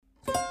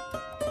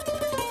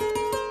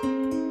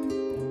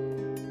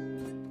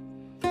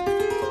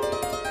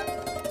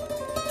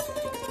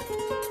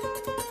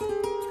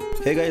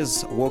Hey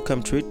guys,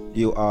 welcome to it.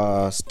 You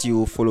are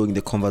still following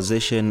the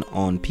conversation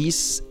on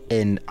peace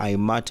and I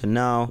matter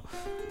now.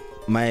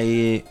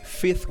 My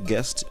fifth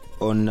guest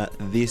on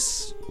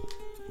this,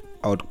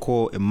 I would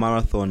call a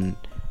marathon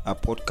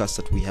podcast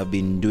that we have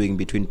been doing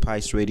between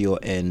Pice Radio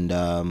and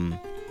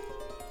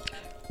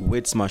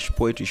Wet Smash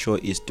Poetry Show,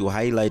 is to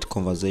highlight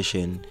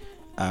conversation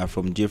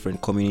from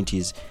different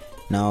communities.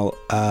 Now,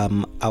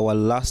 our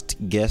last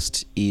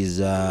guest is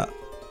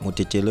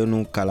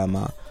Mutetelenu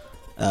Kalama,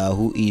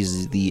 who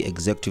is the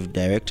executive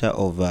director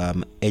of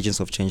Agents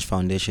of Change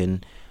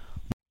Foundation.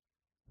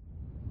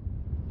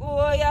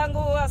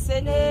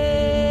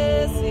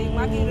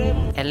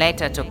 A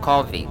letter to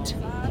COVID.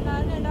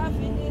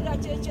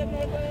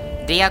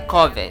 Dear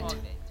COVID,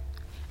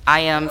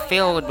 I am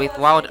filled with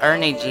wild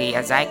energy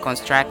as I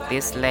construct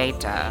this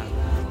letter,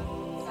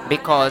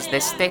 because the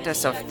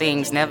status of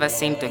things never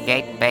seem to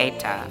get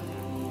better.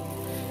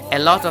 A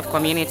lot of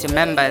community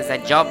members are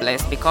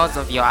jobless because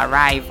of your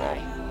arrival.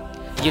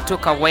 You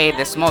took away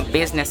the small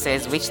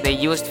businesses which they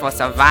used for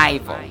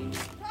survival.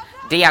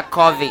 Dear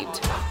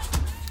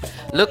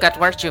COVID, look at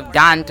what you've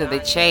done to the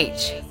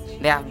church.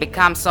 They have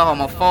become so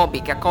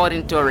homophobic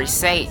according to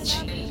research.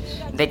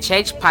 The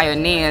church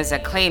pioneers are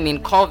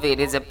claiming COVID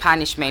is a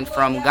punishment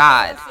from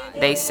God.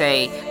 They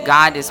say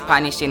God is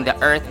punishing the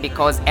earth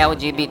because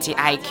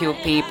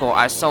LGBTIQ people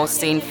are so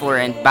sinful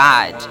and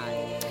bad.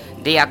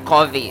 Dear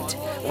COVID,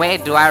 where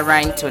do I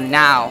run to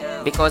now?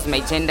 Because my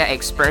gender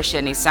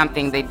expression is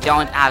something they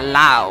don't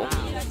allow.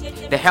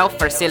 The health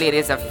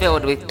facilities are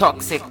filled with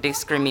toxic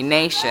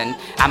discrimination.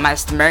 I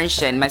must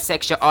mention my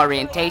sexual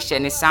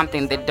orientation is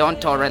something they don't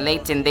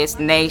tolerate in this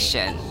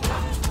nation.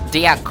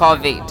 Dear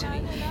COVID,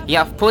 you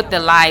have put the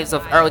lives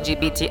of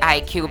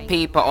LGBTIQ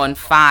people on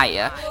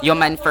fire. Your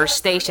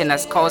manifestation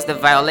has caused the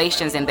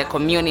violations in the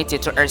community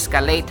to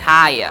escalate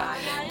higher.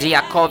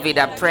 Dear COVID,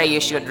 I pray you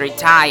should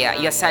retire.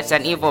 You're such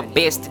an evil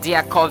beast.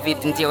 Dear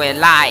COVID, and you're a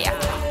liar.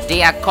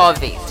 Dear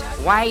COVID,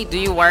 why do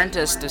you want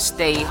us to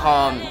stay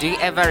home? Do you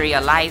ever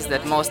realize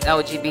that most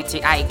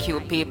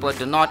LGBTIQ people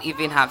do not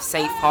even have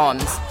safe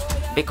homes?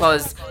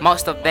 Because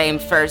most of them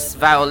face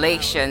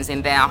violations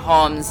in their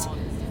homes.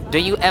 Do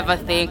you ever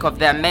think of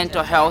their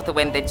mental health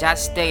when they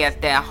just stay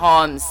at their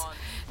homes?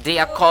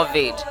 Dear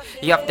COVID,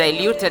 you have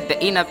diluted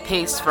the inner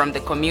peace from the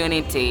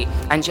community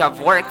and you have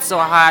worked so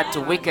hard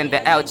to weaken the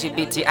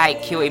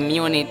LGBTIQ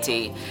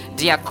immunity.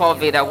 Dear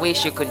COVID, I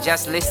wish you could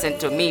just listen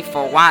to me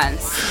for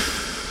once.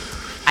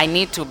 I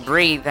need to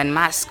breathe and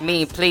mask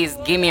me. Please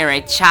give me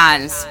a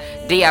chance.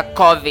 Dear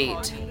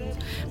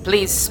COVID,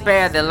 please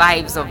spare the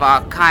lives of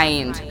our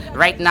kind.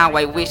 Right now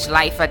I wish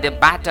life had a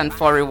button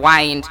for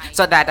rewind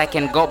so that I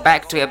can go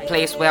back to a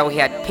place where we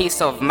had peace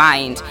of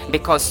mind,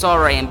 because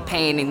sorrow and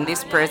pain in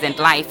this present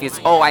life is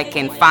all I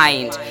can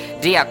find.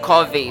 Dear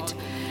COVID,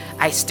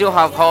 I still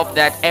have hope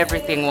that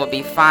everything will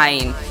be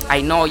fine.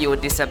 I know you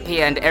will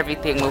disappear and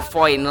everything will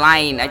fall in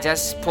line. I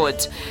just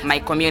put my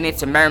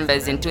community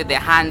members into the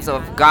hands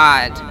of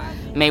God.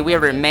 May we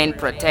remain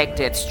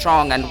protected,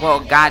 strong and well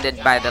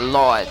guarded by the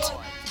Lord.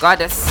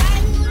 Goddess.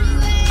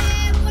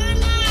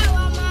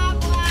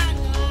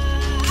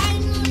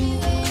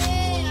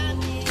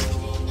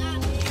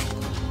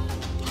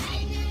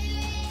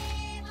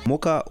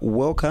 MUKA,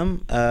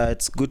 welcome.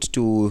 It's good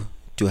to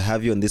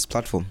have you on this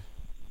platform.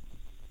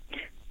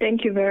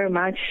 Thank you very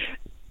much.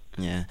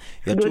 Yeah,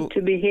 you're good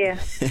to be here.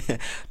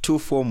 Too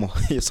formal.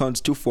 You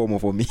sound too formal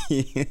for me.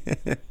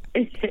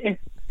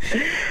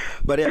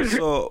 But yeah,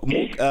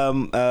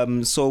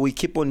 so we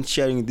keep on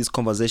sharing these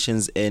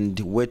conversations, and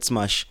Wet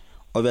Smash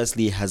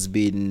obviously has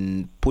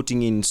been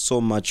putting in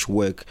so much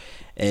work.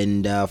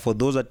 And for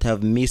those that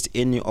have missed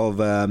any of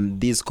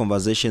these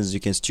conversations, you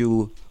can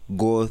still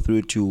go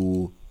through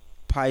to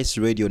Pice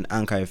Radio and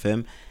Anchor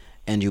FM,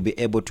 and you'll be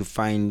able to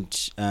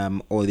find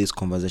all this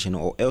conversation.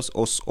 Or else,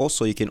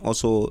 also you can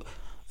also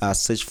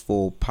search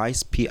for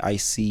Pice,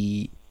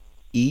 PICE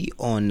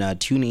on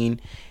TuneIn,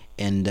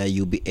 and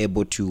you'll be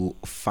able to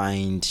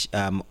find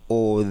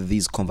all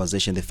these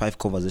conversations, the 5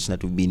 conversations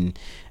that we've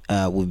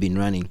been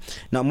running.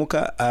 Now,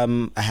 MUKA,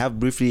 I have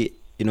briefly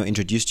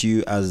introduced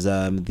you as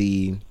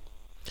the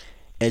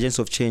Agents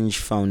of Change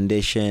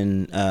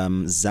Foundation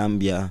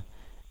Zambia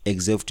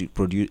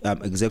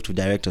executive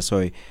director.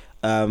 Sorry.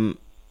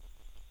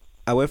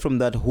 Away from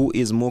that, who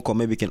is MUKA?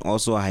 Maybe you can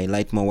also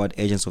highlight more what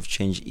Agents of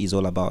Change is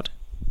all about.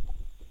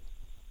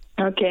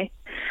 Okay.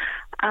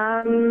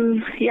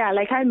 Yeah,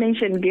 like I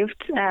mentioned,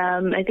 Gift,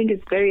 I think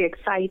it's very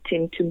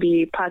exciting to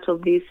be part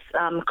of this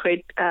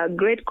great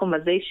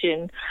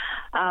conversation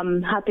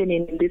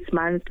happening this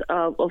month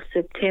of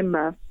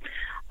September.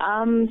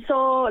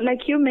 So,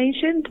 like you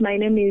mentioned, my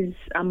name is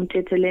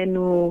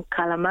Mutetelenu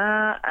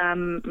Kalama,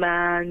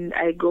 and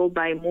I go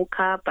by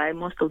MUKA by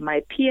most of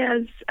my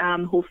peers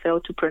who fail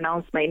to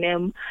pronounce my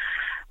name.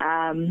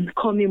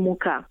 Call me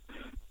MUKA.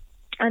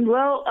 And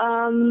well,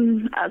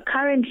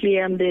 currently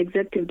I'm the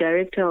executive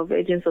director of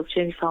Agents of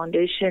Change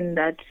Foundation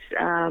that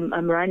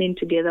I'm running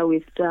together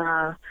with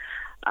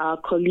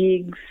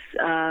colleagues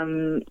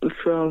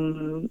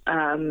from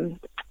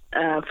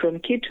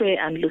Kitwe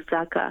and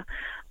Lusaka.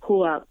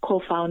 who are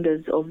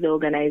co-founders of the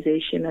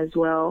organization as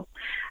well.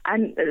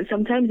 And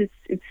sometimes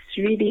it's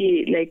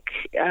really like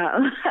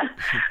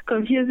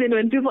confusing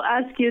when people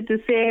ask you to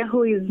say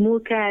who is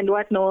MUKA and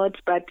whatnot.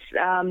 But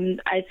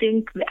I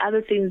think the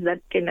other things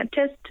that can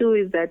attest to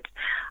is that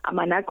I'm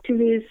an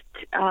activist.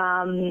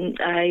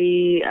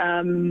 I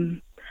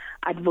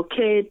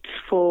advocate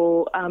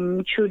for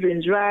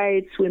children's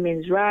rights,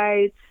 women's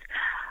rights,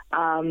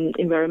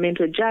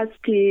 environmental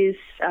justice,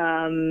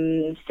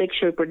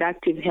 sexual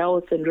reproductive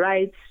health and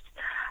rights,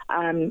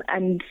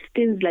 and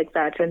things like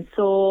that. And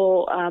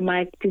so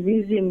my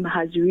activism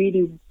has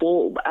really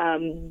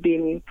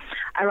been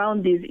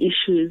around these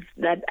issues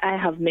that I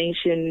have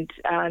mentioned,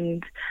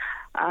 and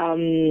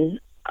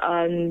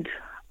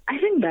I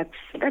think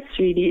that's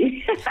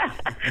really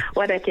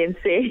what I can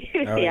say.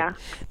 Right. Yeah.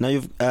 Now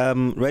you've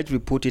rightly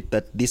put it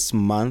that this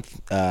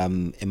month, a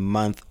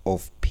month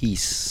of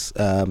peace.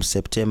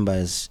 September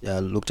is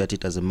looked at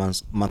it as a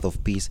month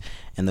of peace,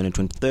 and then the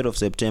 23rd of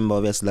September,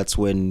 obviously, that's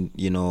when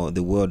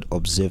the world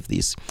observed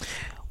this.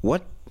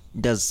 What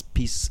does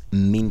peace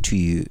mean to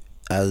you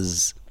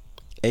as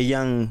a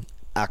young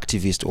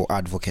activist or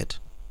advocate?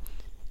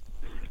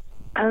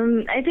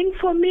 I think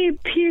for me,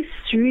 peace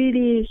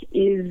really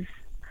is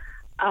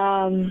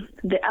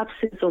the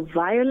absence of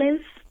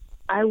violence,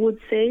 I would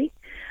say.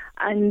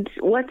 And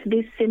what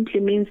this simply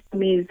means to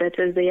me is that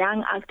as a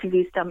young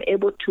activist, I'm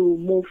able to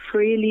move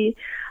freely.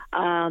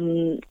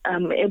 I'm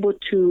able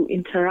to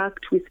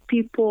interact with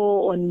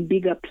people on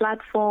bigger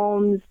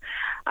platforms,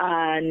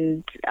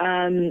 and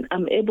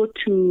I'm able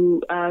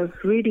to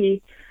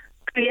really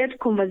create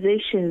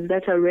conversations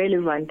that are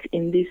relevant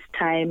in this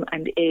time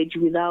and age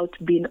without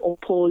being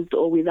opposed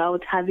or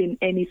without having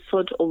any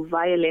sort of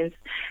violence,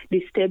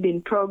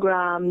 disturbing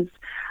programs,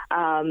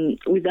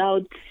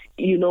 without,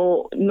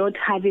 not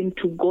having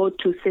to go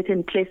to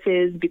certain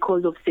places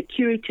because of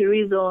security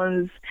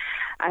reasons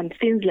and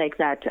things like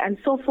that. And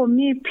so for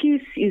me,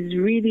 peace is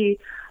really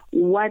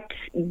what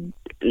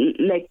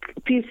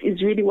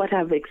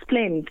I've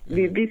explained.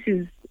 This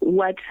is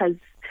what has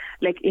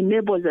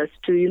enables us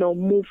to,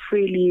 move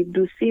freely,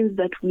 do things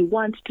that we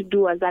want to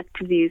do as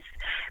activists,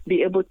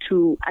 be able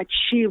to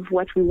achieve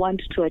what we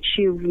want to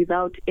achieve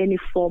without any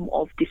form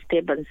of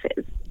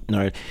disturbances. All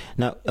right.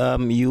 Now,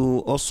 you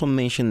also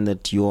mentioned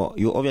that you're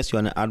obviously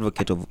an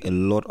advocate of a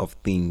lot of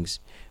things,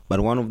 but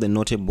one of the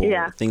notable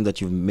things that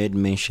you've made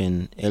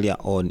mention earlier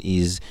on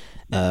is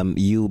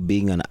you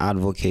being an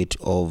advocate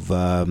of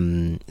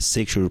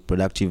sexual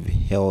reproductive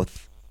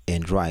health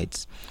and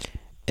rights.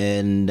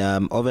 And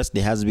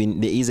obviously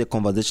there is a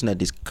conversation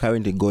that is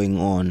currently going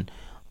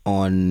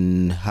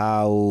on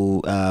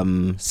how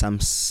some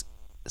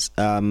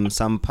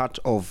part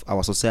of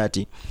our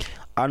society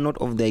are not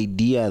of the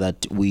idea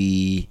that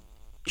we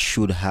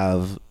should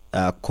have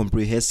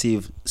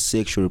comprehensive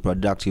sexual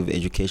reproductive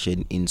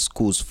education in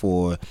schools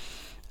for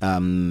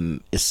a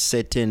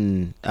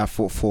certain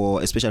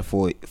for especially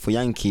for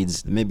young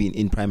kids, maybe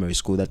in primary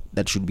school.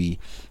 That should be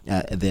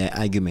their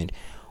argument.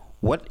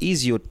 What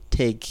is your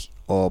take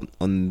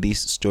on this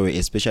story,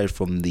 especially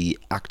from the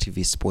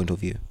activist point of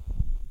view?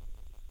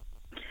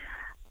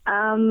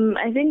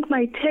 I think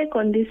my take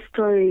on this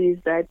story is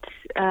that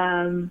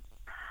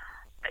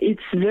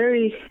it's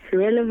very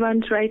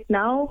relevant right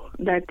now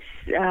that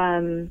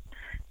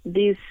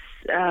this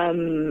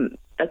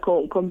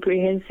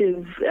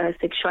comprehensive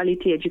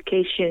sexuality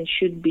education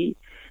should be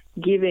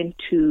given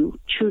to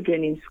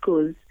children in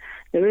schools.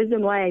 The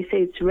reason why I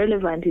say it's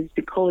relevant is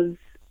because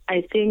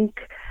I think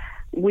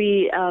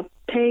we are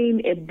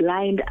paying a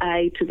blind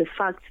eye to the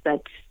fact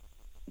that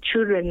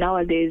children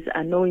nowadays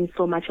are knowing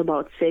so much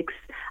about sex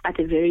at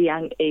a very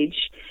young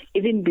age,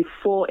 even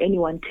before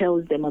anyone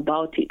tells them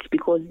about it,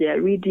 because they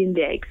are reading,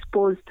 they are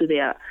exposed to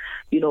their,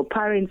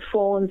 parents'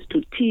 phones,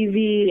 to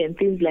TV and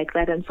things like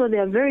that. And so they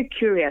are very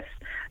curious.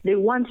 They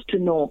want to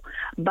know.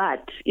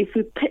 But if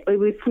we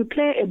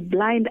play a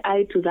blind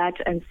eye to that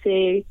and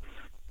say,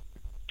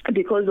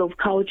 because of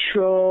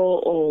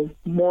cultural or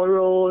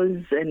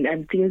morals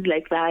and things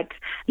like that,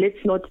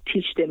 let's not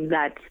teach them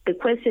that. The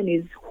question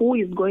is, who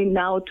is going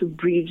now to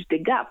bridge the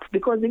gap?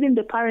 Because even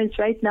the parents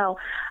right now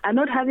are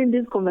not having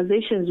these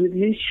conversations with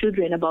these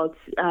children about,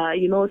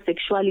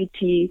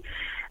 sexuality,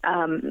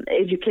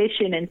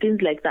 education and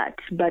things like that.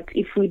 But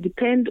if we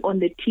depend on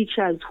the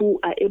teachers who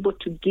are able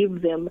to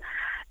give them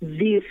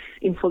this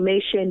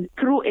information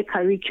through a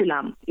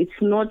curriculum. It's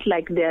not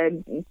like they're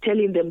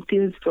telling them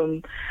things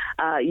from,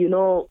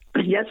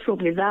 just from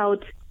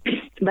without.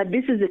 But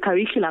this is a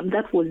curriculum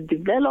that was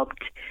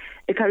developed.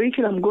 A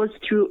curriculum goes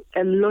through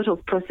a lot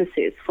of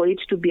processes for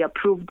it to be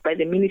approved by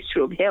the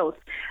Ministry of Health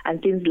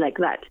and things like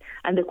that.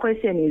 And the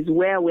question is,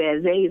 where were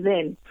they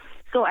then?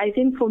 So I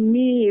think for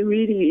me,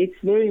 really, it's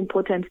very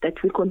important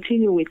that we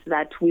continue with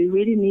that. We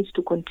really need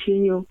to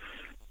continue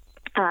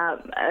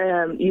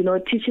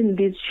teaching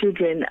these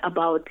children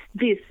about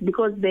this,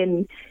 because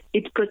then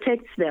it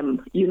protects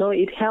them.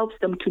 It helps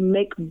them to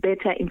make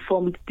better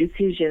informed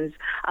decisions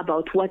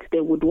about what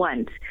they would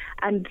want.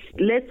 And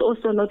let's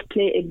also not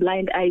play a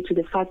blind eye to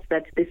the fact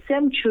that the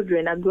same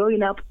children are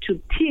growing up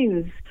to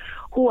teens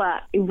who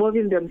are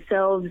involving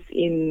themselves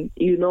in,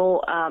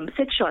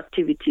 sexual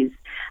activities.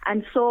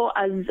 And so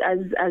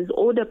as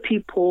older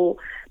people,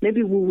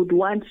 maybe we would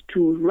want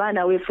to run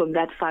away from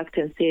that fact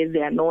and say they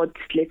are not,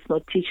 let's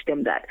not teach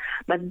them that.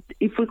 But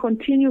if we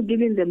continue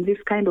giving them this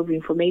kind of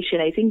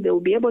information, I think they will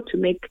be able to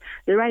make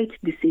the right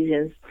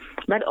decisions.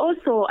 But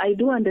also, I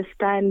do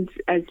understand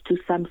as to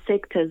some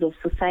sectors of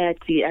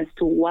society as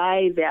to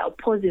why they are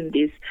opposing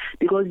this,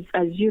 because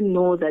as you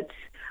know that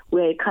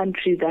we're a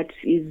country that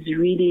is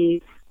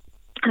really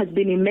has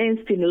been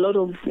immersed in a lot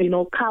of,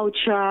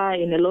 culture,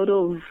 in a lot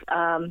of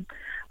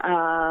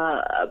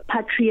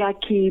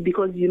patriarchy,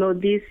 because,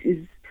 this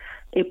is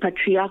a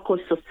patriarchal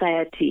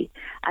society.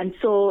 And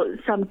so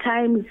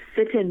sometimes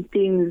certain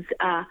things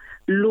are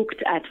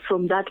looked at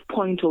from that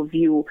point of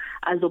view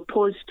as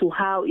opposed to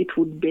how it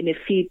would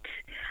benefit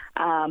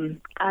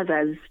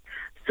others.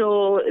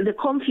 So the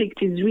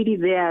conflict is really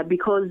there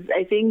because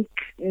I think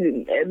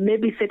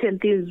maybe certain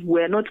things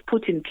were not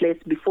put in place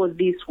before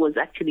this was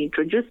actually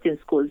introduced in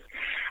schools.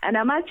 And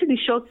I'm actually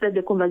shocked that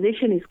the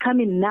conversation is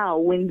coming now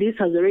when this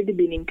has already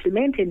been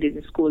implemented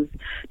in schools,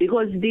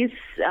 because this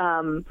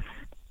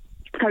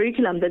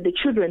curriculum that the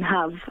children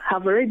have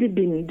already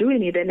been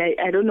doing it, and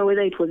I don't know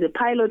whether it was a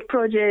pilot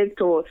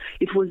project or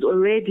it was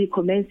already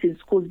commenced in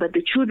schools, but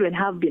the children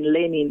have been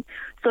learning.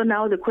 So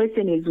now the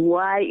question is,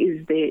 why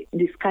is the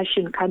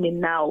discussion coming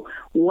now?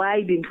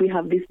 Why didn't we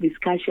have this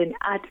discussion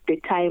at the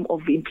time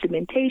of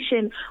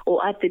implementation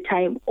or at the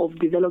time of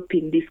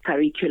developing this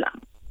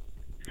curriculum?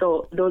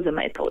 So those are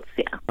my thoughts.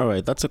 Yeah. All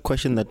right, that's a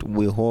question that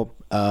we hope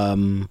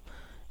the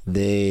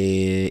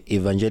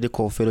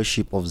Evangelical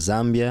Fellowship of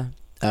Zambia,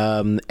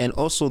 and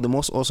also the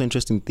most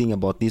interesting thing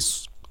about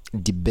this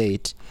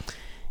debate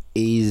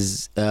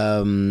is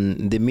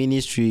the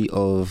Ministry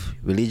of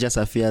Religious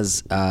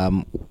Affairs,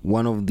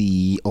 one of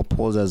the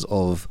opposers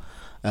of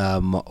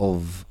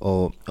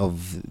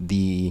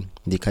the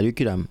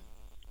curriculum,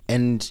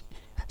 and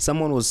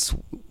someone was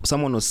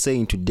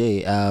saying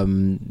today,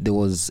 there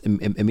was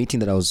a meeting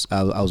that I was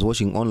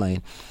watching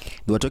online.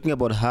 They were talking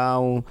about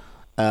how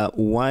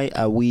why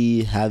are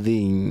we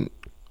having,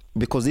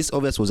 because this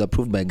obviously was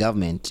approved by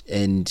government,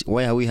 and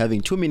why are we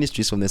having two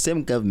ministries from the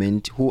same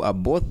government who are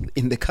both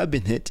in the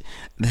cabinet,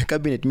 the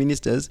cabinet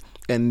ministers,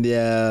 and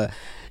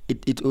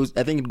it was,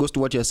 I think it goes to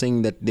what you're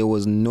saying, that there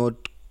was not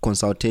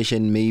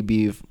consultation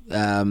maybe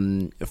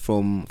from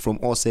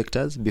all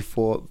sectors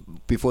before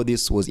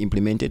this was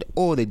implemented,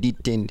 or they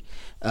did tend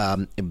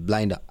a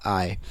blind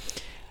eye.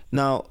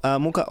 Now,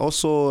 MUKA,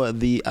 also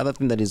the other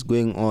thing that is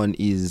going on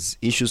is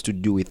issues to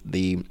do with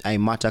the I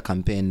Matter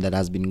campaign that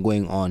has been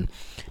going on.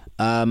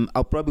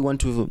 I'll probably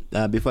want to,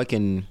 before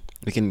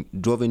we can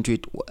delve into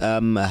it,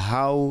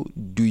 how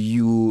do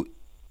you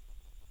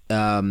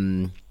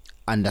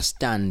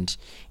understand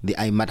the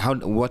I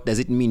Matter? What does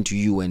it mean to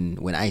you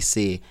when I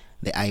say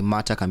the I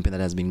Matter campaign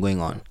that has been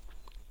going on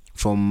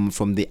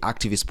from the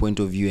activist point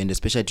of view, and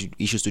especially to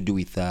issues to do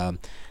with the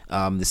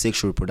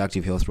sexual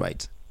reproductive health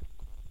rights?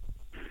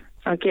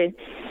 Okay.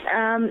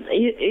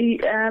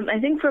 I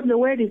think from the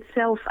word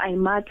itself, I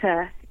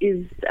Matter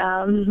is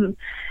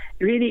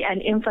really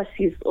an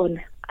emphasis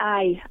on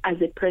I as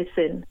a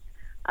person.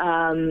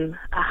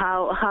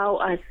 How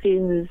are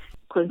things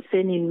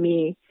concerning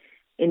me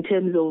in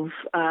terms of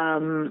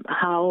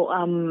how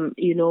I'm,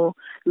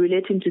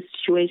 relating to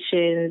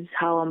situations,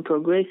 how I'm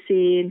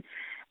progressing,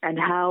 and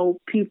how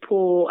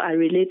people are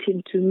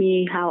relating to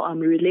me, how I'm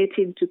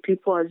relating to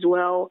people as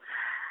well.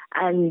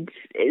 And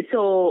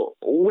so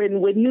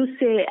when you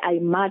say I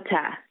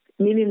matter,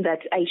 meaning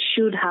that I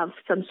should have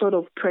some sort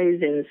of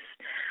presence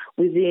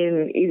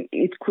within,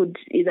 it could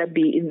either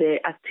be in the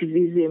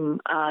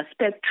activism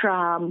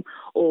spectrum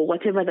or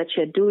whatever that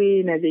you're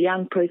doing as a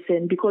young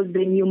person, because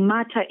then you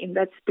matter in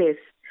that space.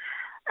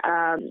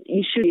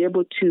 You should be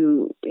able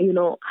to,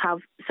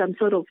 have some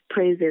sort of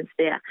presence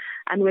there.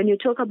 And when you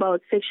talk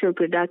about sexual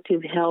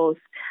reproductive health,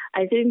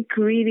 I think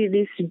really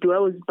this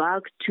dwells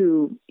back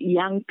to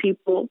young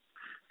people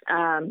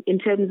in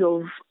terms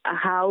of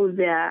how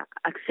they're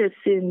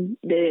accessing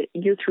the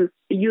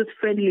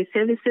youth-friendly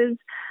services,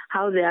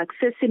 how they're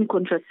accessing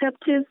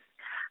contraceptives,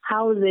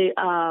 how they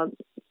are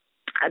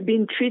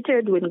being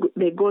treated when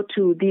they go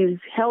to these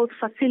health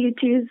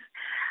facilities.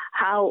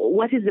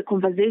 What is the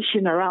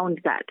conversation around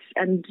that?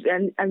 And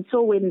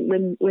so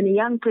when a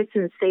young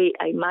person say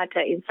I matter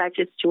in such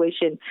a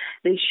situation,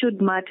 they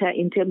should matter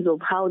in terms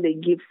of how they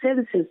give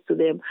services to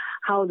them,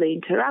 how they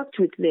interact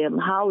with them,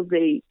 how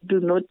they do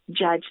not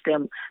judge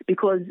them,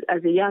 because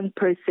as a young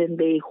person,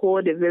 they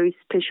hold a very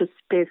special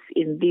space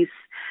in this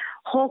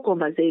whole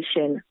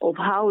conversation of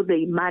how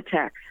they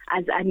matter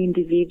as an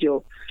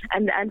individual.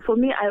 And for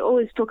me, I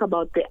always talk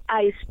about the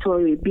I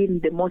story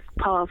being the most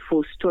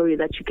powerful story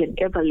that you can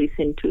ever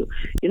listen to.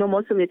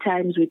 Most of the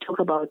times we talk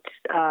about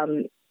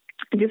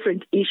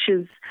different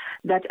issues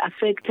that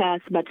affect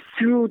us, but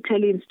through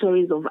telling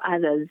stories of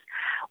others,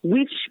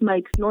 which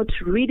might not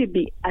really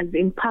be as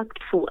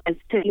impactful as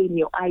telling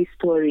your I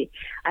story.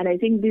 And I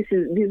think this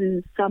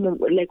is some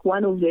of like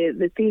one of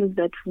the things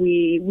that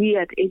we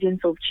at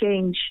Agents of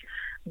Change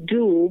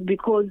do,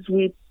 because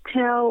we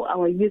tell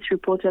our youth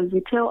reporters,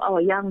 we tell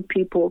our young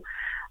people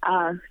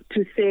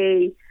to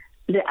say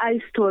the I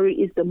story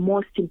is the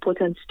most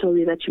important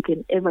story that you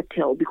can ever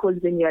tell,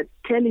 because when you're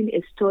telling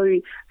a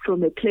story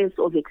from a place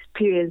of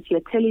experience,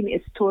 you're telling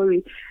a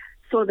story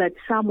so that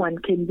someone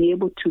can be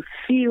able to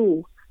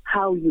feel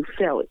how you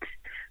felt.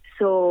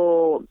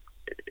 So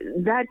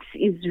that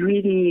is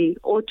really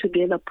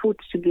altogether put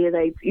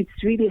together.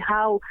 It's really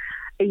how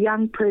a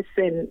young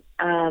person,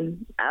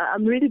 I'm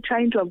really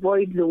trying to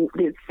avoid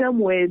the same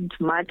word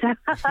matter,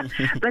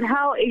 but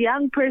how a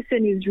young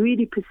person is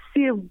really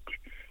perceived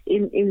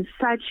in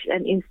such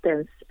an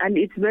instance. And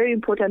it's very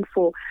important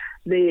for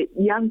the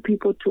young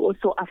people to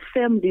also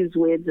affirm these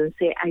words and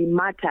say, I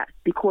matter,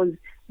 because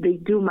they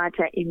do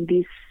matter in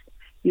this,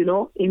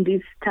 in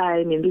this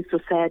time, in this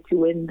society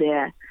when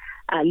they're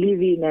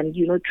living and,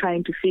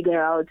 trying to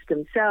figure out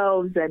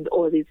themselves and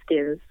all these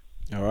things.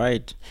 All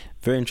right.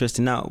 Very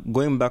interesting. Now,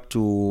 going back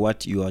to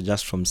what you are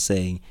just from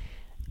saying,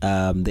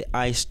 the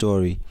I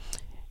story,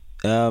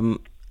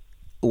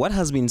 what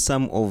has been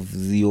some of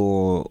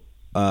your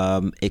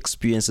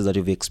experiences that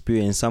you've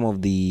experienced, some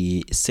of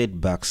the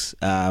setbacks?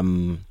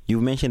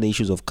 You've mentioned the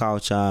issues of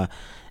culture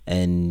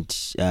and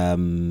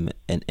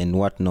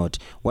whatnot.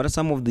 What are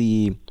some of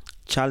the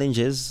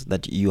challenges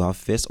that you have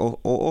faced, or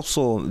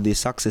also the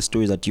success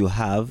stories that you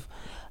have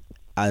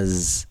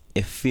as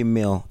a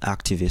female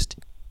activist?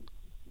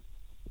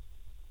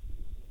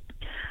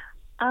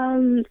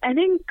 I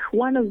think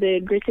one of the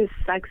greatest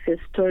success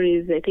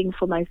stories, I think,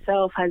 for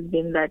myself has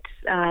been that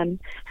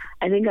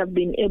I think I've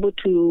been able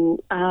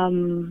to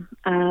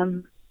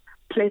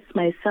place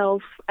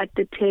myself at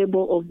the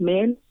table of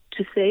men,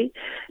 to say,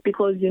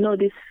 because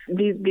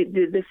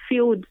the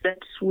field that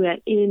we are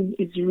in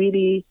is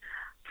really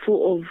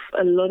full of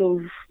a lot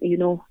of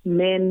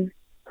men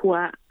who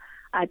are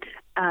at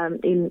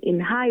in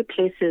high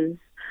places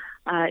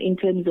in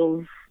terms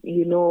of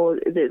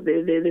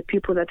the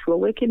people that we're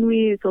working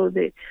with, or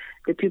the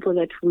people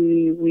that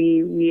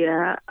we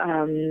are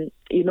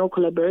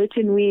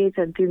collaborating with,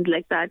 and things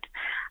like that.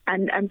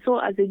 And so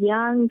as a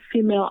young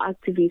female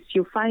activist,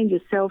 you find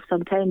yourself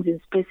sometimes in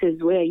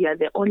spaces where you're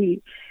the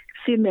only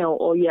female,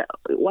 or you're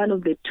one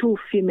of the two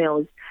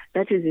females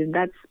that is in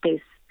that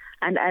space.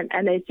 And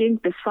I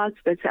think the fact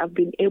that I've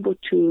been able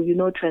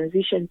to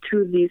transition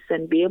through this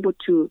and be able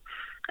to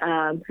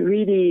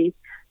really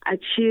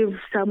achieve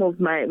some of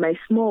my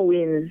small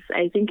wins,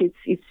 I think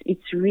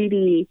it's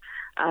really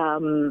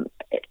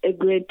a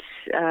great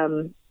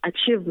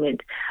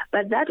achievement.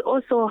 But that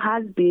also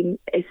has been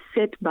a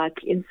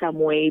setback in some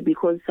way,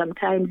 because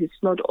sometimes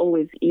it's not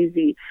always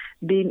easy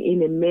being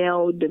in a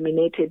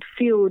male-dominated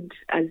field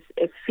as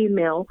a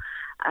female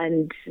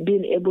and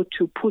being able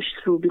to push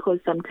through, because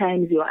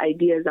sometimes your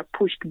ideas are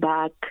pushed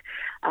back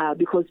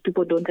because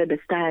people don't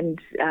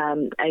understand.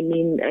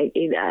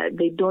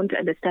 They don't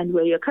understand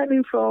where you're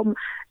coming from,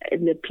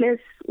 the place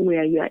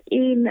where you are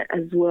in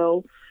as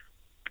well.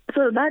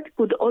 So that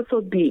could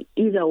also be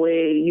either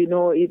way.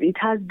 It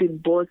has been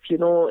both,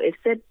 a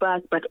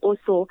setback, but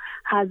also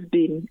has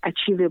been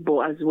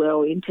achievable as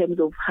well, in terms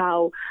of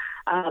how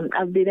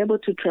I've been able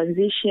to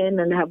transition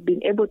and have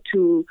been able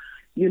to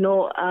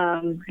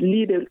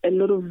lead a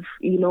lot of,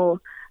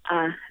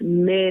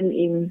 men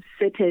in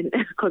certain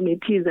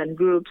committees and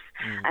groups,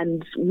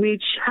 and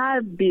which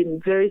have been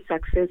very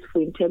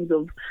successful in terms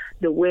of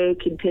the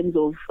work, in terms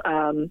of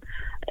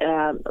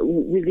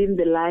within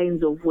the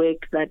lines of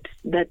work that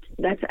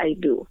I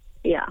do.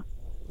 Yeah.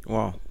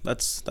 Wow,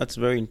 that's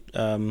very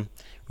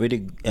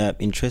really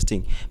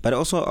interesting. But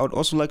also, I would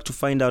also like to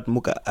find out,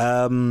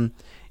 MUKA,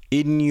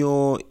 in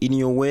your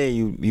way,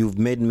 you've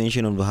made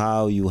mention of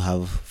how you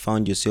have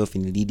found yourself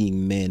in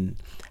leading men.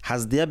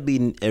 Has there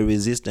been a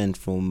resistance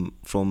from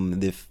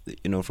the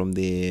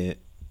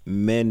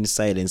men's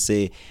side, and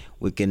say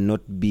we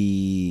cannot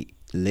be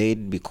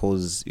led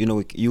because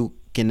you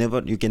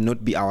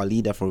cannot be our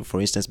leader, for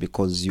instance,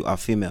 because you are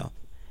female?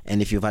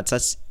 And if you've had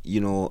such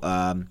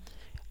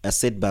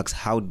setbacks,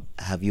 how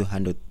have you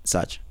handled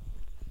such?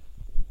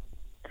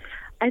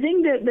 I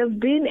think that there have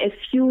been a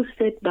few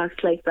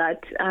setbacks like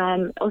that,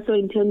 also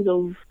in terms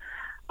of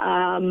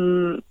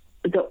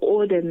the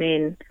older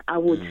men, I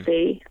would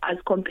say, as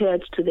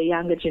compared to the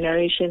younger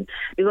generation,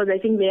 because I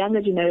think the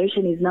younger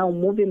generation is now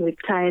moving with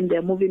time,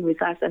 they're moving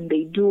with us, and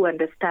they do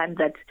understand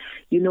that,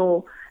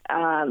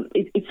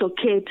 it's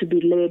okay to be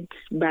led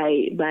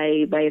by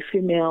a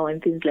female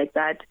and things like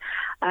that.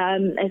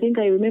 I think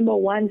I remember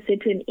one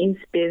certain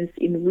instance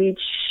in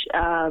which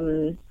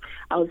I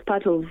was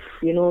part of,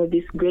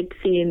 this great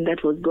scene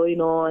that was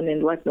going on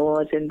and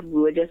whatnot, and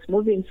we were just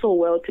moving so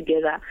well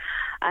together.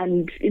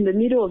 And in the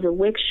middle of a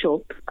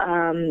workshop,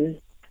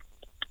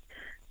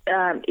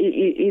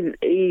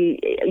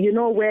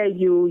 where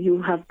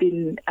you have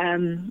been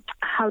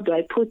how do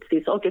I put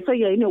this? Okay, so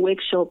you're in a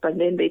workshop, and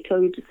then they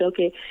tell you to say,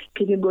 okay,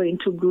 can you go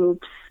into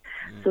groups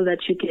so that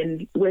you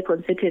can work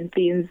on certain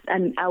things?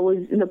 And I was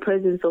in the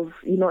presence of,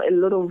 a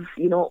lot of,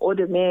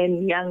 older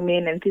men, young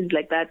men, and things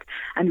like that.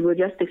 And we were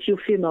just a few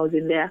females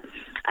in there.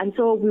 And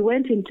so we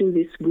went into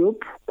this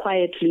group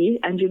quietly,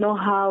 and you know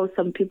how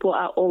some people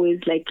are always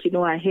like,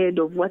 ahead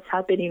of what's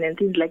happening and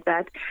things like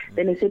that.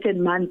 Then a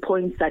certain man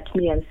points at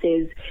me and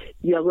says,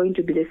 you are going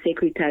to be the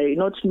secretary,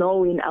 not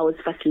knowing I was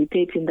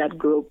facilitating that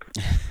group.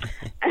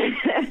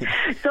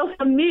 So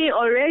for me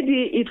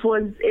already, it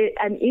was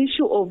an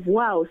issue of,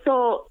 wow.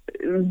 So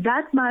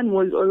that man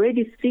was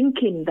already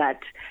thinking that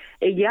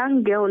a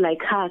young girl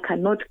like her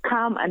cannot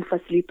come and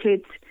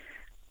facilitate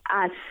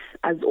us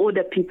as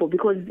older people,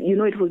 because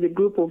it was a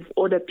group of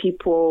older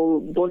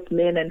people, both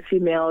men and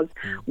females,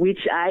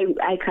 which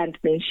I can't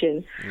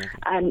mention.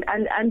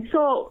 And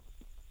so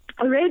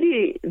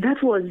already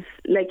that was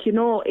like,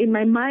 in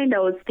my mind I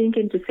was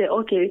thinking to say,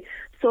 okay,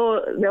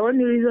 so the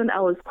only reason I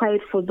was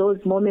quiet for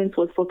those moments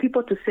was for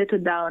people to settle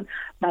down.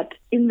 But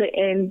in the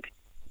end,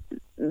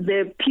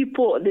 the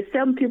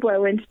same people I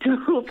went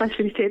to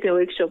facilitate a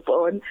workshop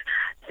on,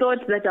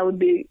 thought that I would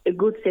be a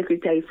good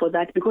secretary for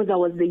that because I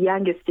was the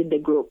youngest in the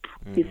group.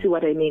 You see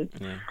what I mean?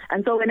 Yeah.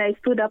 And so when I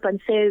stood up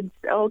and said,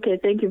 okay,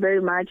 thank you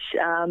very much,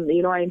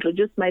 I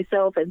introduced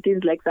myself and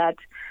things like that,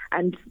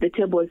 and the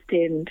tables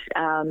turned.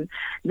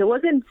 There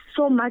wasn't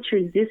so much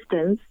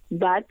resistance,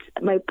 but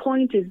my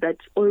point is that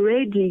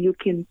already you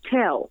can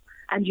tell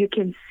and you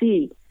can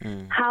see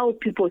how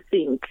people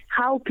think,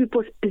 how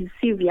people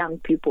perceive young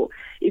people.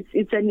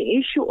 It's an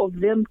issue of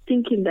them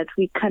thinking that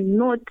we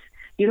cannot,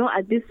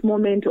 at this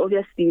moment,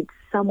 obviously, it's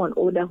someone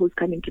older who's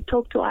coming to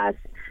talk to us,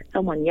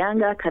 someone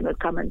younger cannot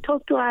come and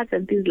talk to us,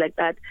 and things like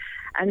that.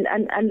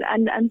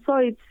 And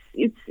so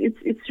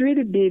it's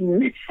really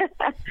been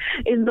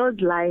in those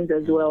lines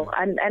as well.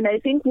 And I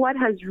think what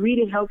has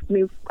really helped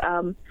me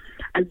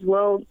as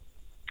well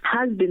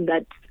has been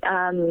that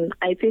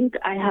I think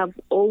I have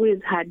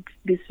always had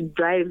this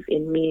drive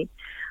in me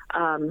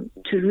to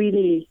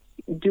really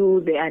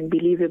do the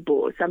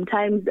unbelievable.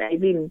 Sometimes I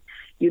even,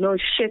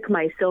 shake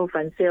myself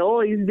and say,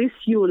 oh, is this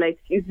you? Like,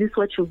 is this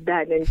what you've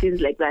done? And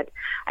things like that.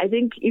 I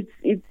think it's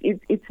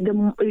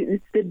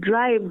the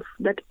drive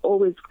that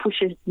always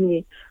pushes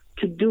me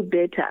to do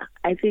better.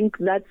 I think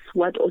that's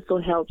what also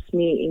helps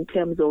me in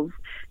terms of,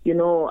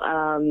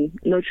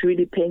 not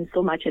really paying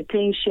so much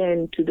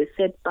attention to the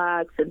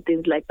setbacks and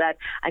things like that,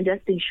 and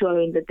just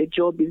ensuring that the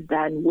job is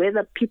done.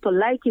 Whether people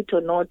like it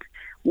or not,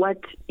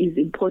 what is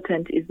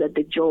important is that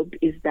the job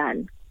is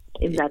done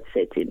in that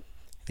setting.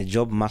 The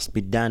job must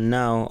be done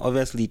now.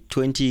 Obviously,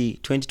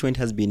 2020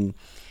 has been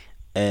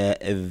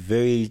a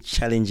very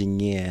challenging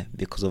year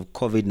because of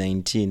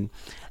COVID-19.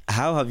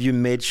 How have you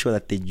made sure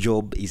that the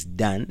job is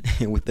done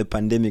with the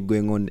pandemic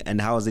going on,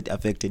 and how has it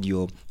affected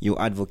your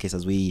advocacy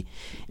as we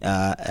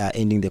are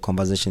ending the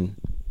conversation?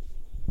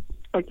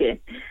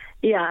 Okay.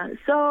 Yeah.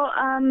 So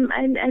I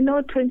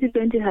know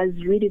 2020 has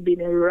really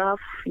been a rough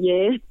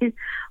year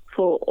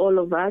for all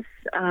of us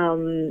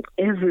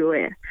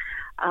everywhere.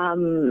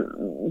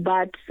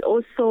 But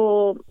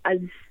also, as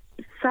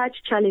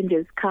such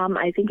challenges come,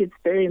 I think it's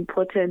very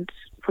important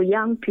for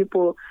young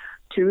people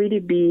to really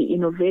be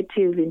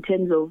innovative in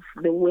terms of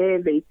the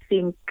way they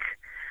think,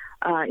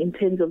 in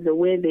terms of the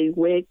way they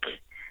work,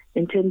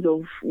 in terms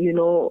of,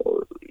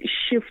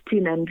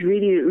 shifting and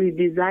really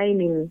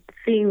redesigning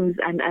things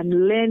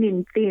and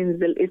learning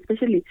things,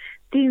 especially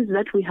things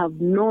that we have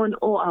known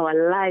all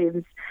our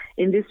lives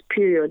in this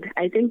period.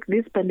 I think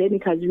this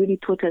pandemic has really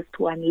taught us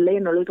to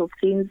unlearn a lot of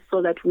things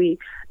so that we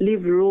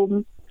leave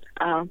room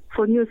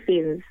for new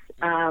things.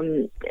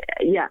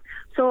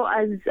 So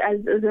as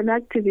an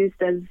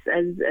activist, as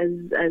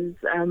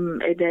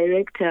a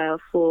director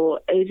for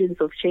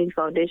Agents of Change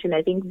Foundation,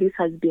 I think this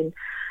has been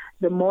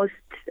the most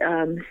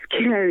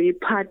scary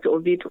part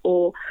of it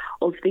all,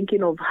 of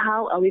thinking of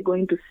how are we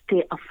going to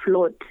stay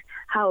afloat,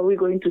 how are we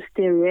going to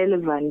stay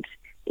relevant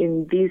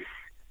in this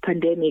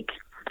pandemic.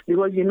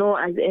 Because,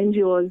 as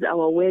NGOs,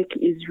 our work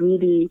is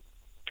really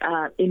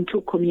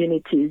into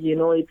communities,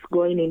 it's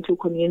going into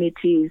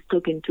communities,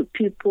 talking to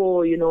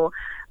people,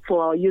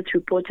 for our youth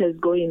reporters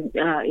going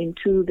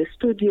into the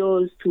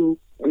studios to,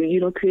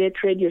 create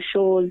radio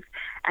shows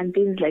and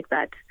things like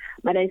that.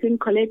 But I think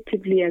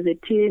collectively as a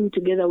team,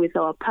 together with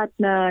our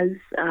partners,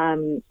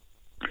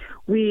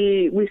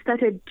 we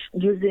started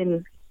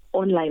using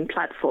online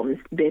platforms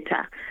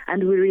better.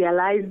 And we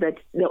realized that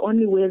the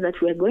only way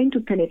that we're going to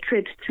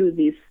penetrate through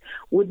this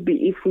would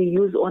be if we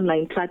use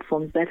online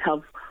platforms that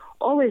have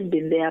always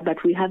been there,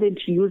 but we haven't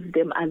used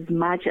them as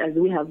much as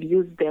we have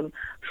used them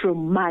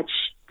from March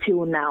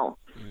till now.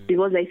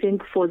 Because I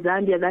think for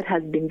Zambia, that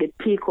has been the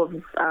peak of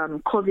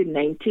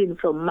COVID-19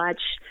 from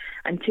March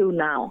until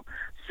now.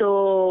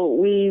 So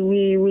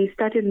we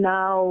started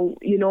now,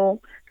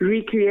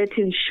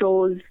 recreating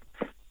shows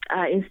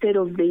instead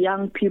of the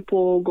young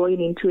people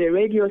going into a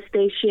radio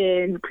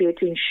station,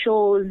 creating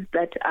shows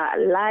that are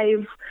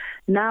live.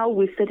 Now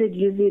we started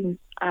using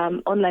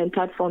online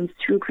platforms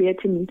through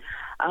creating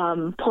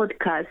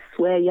podcasts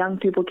where young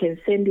people can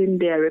send in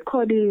their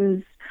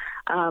recordings.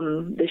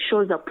 The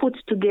shows are put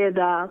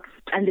together,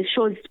 and the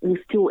shows will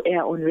still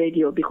air on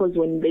radio, because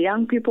when the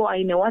young people are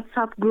in a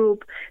WhatsApp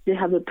group, they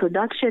have a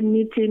production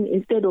meeting.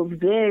 Instead of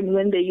then,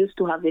 when they used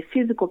to have a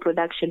physical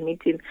production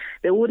meeting,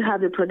 they would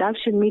have a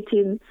production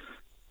meeting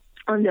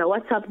on their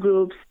WhatsApp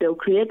groups. They'll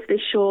create the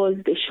shows.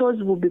 The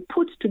shows will be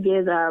put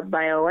together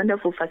by our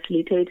wonderful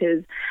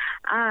facilitators,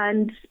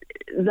 and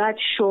that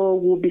show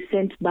will be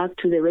sent back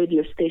to the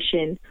radio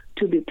station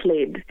to be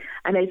played.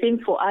 And I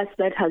think for us,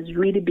 that has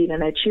really been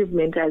an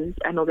achievement as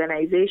an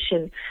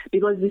organization,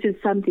 because this is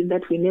something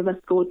that we never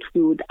thought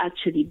we would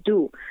actually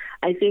do.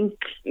 I think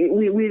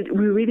we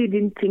really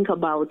didn't think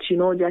about,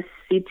 just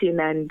sitting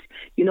and,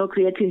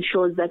 creating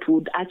shows that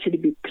would actually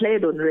be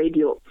played on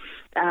radio.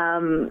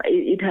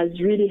 It has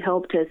really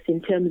helped us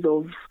in terms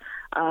of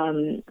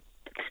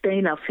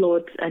staying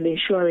afloat and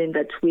ensuring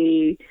that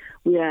we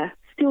are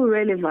still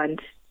relevant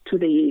to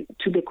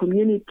the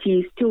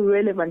community, still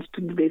relevant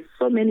to the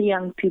so many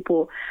young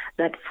people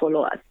that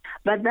follow us.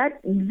 But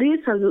this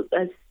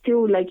has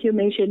still, like you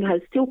mentioned,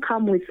 has still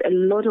come with a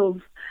lot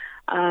of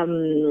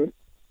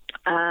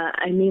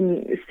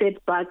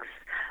setbacks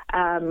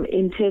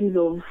in terms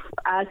of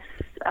us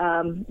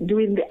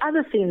doing the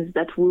other things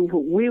that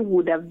we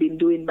would have been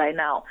doing by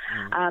now.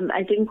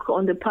 I think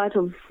on the part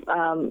of,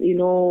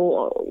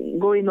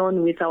 going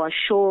on with our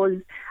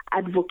shows,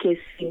 advocacy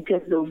in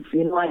terms of,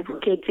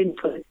 advocating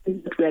for the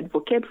things that we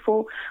advocate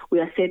for, we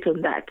are set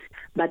on that.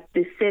 But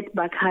the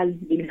setback has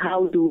been,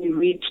 how do we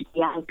reach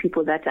young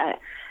people that are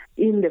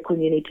in the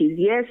communities?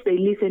 Yes, they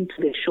listen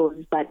to the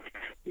shows, but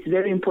it's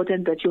very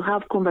important that you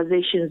have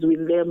conversations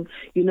with them.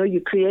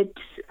 You create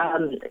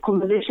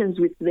conversations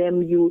with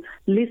them. You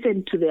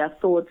listen to their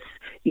thoughts,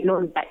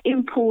 their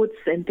inputs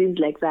and things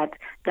like that.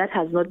 That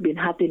has not been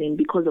happening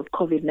because of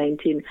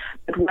COVID-19.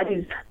 But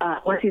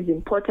what is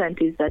important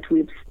is that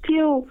we've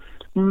still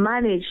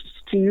managed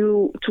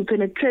to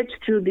penetrate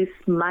through this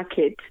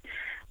market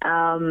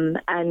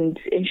and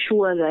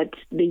ensure that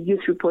the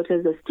youth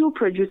reporters are still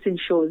producing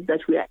shows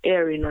that we are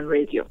airing on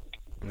radio.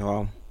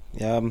 Wow.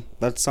 Yeah,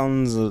 that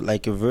sounds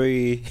like a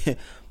very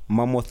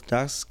mammoth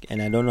task,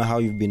 and I don't know how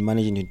you've been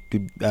managing to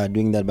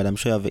doing that, but I'm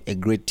sure you have a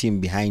great team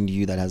behind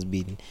you that has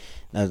been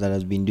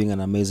doing an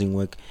amazing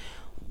work.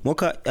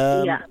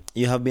 MUKA,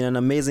 you have been an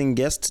amazing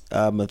guest.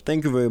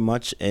 Thank you very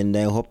much, and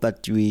I hope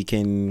that we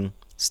can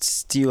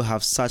still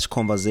have such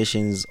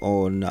conversations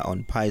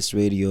on Pice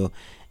Radio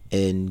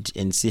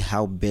and see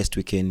how best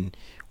we can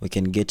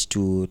get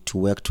to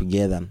work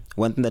together.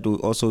 One thing that we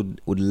also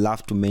would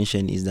love to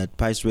mention is that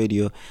Pice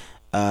Radio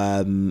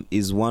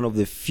is one of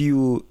the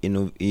few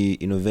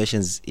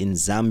innovations in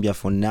Zambia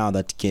for now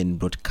that can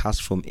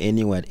broadcast from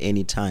anywhere at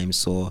any time.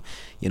 So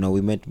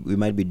we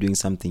might be doing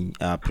something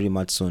pretty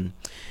much soon.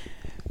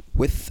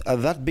 With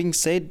that being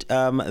said,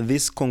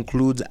 this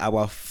concludes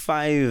our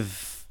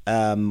 5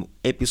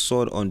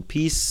 episode on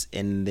peace,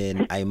 and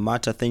then I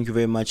matter. Thank you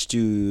very much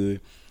to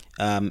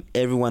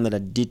everyone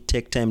that did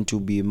take time to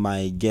be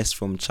my guest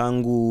from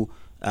Changu,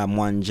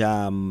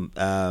 Mwanja,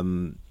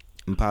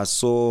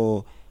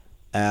 Mpaso,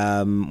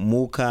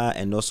 MUKA,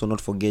 and also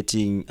not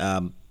forgetting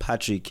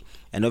Patrick.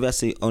 And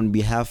obviously on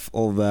behalf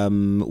of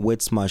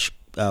Wet Smash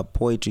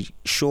Poetry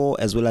Show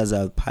as well as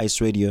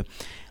Pice Radio,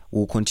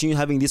 we'll continue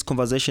having this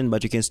conversation,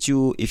 but you can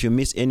still, if you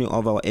miss any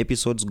of our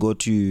episodes, go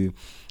to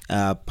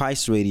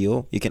Pice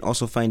Radio. You can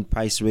also find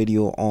Pice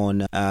Radio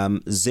on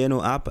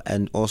Zeno app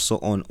and also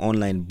on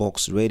Online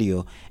Box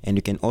Radio, and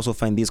you can also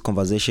find this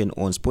conversation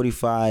on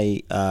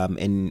Spotify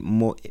and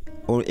more,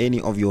 or any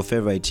of your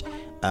favorite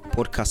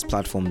podcast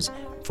platforms.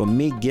 From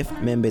me, Gift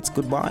Members,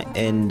 goodbye,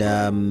 and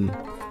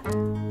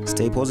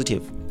stay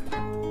positive.